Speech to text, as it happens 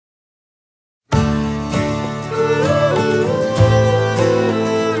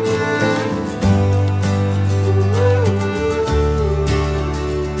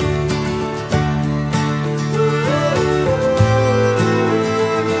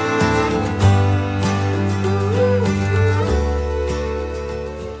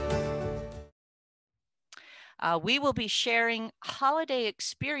We will be sharing holiday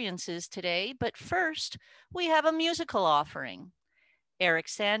experiences today, but first, we have a musical offering. Eric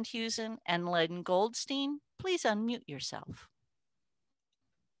Sandhusen and Len Goldstein, please unmute yourself.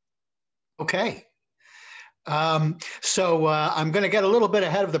 Okay. So I'm going to get a little bit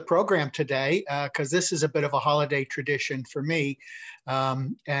ahead of the program today because this is a bit of a holiday tradition for me.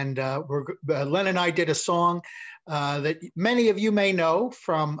 Len and I did a song that many of you may know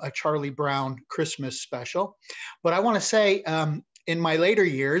from a Charlie Brown Christmas special. But I want to say in my later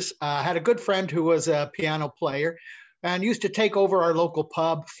years, I had a good friend who was a piano player and used to take over our local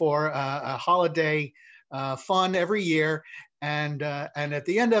pub for a holiday fun every year. And at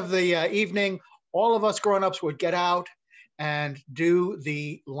the end of the evening, all of us grown-ups would get out and do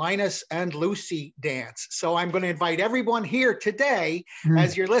the Linus and Lucy dance. So I'm going to invite everyone here today,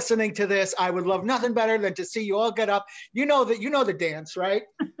 as you're listening to this. I would love nothing better than to see you all get up. You know the dance, right?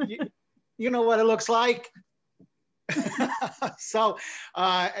 you know what it looks like. So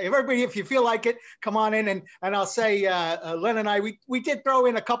everybody, if you feel like it, come on in. And I'll say, Len and I, we did throw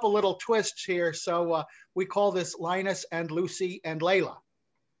in a couple little twists here. So we call this Linus and Lucy and Layla.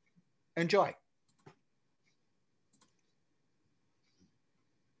 Enjoy.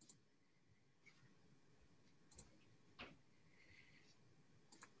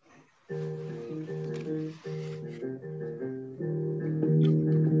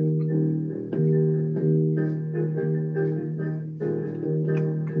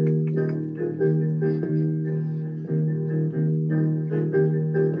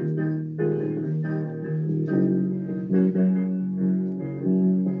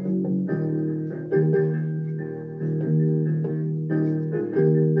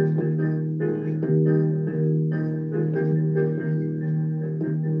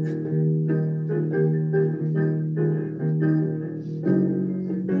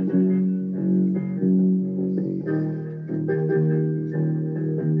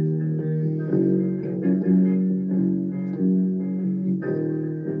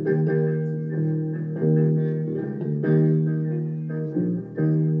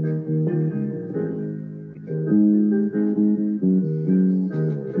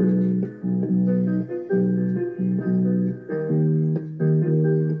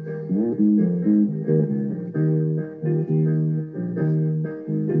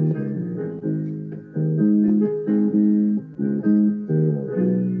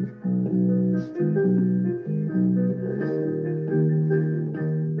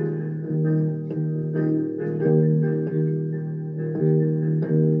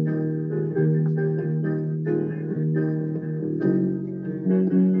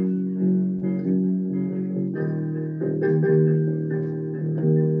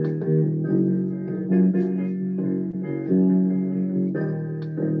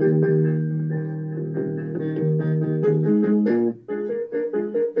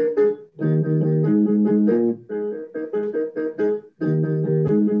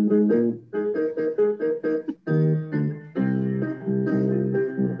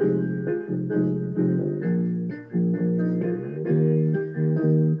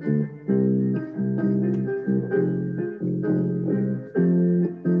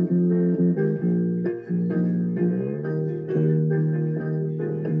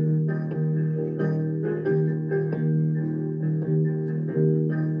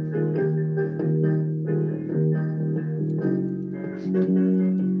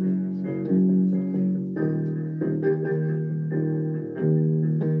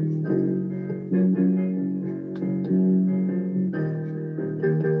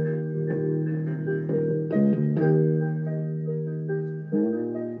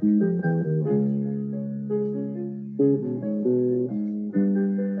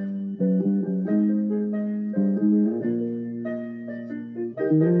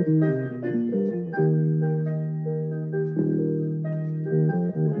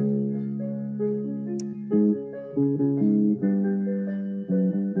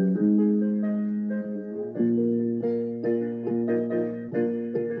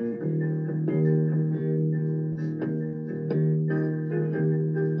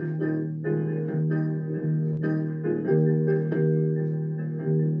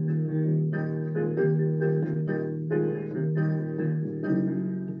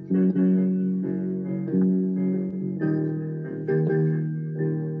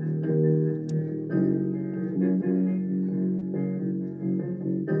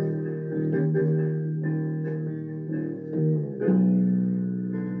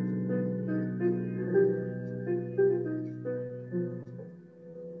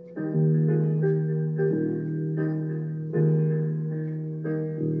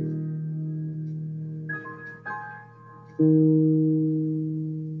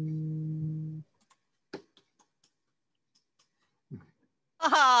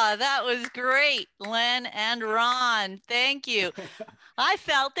 Ah, that was great, Len and Ron. Thank you. I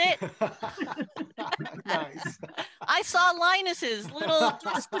felt it. Nice. I saw Linus's little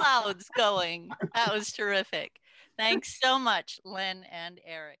dust clouds going. That was terrific. Thanks so much, Len and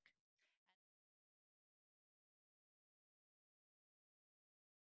Eric.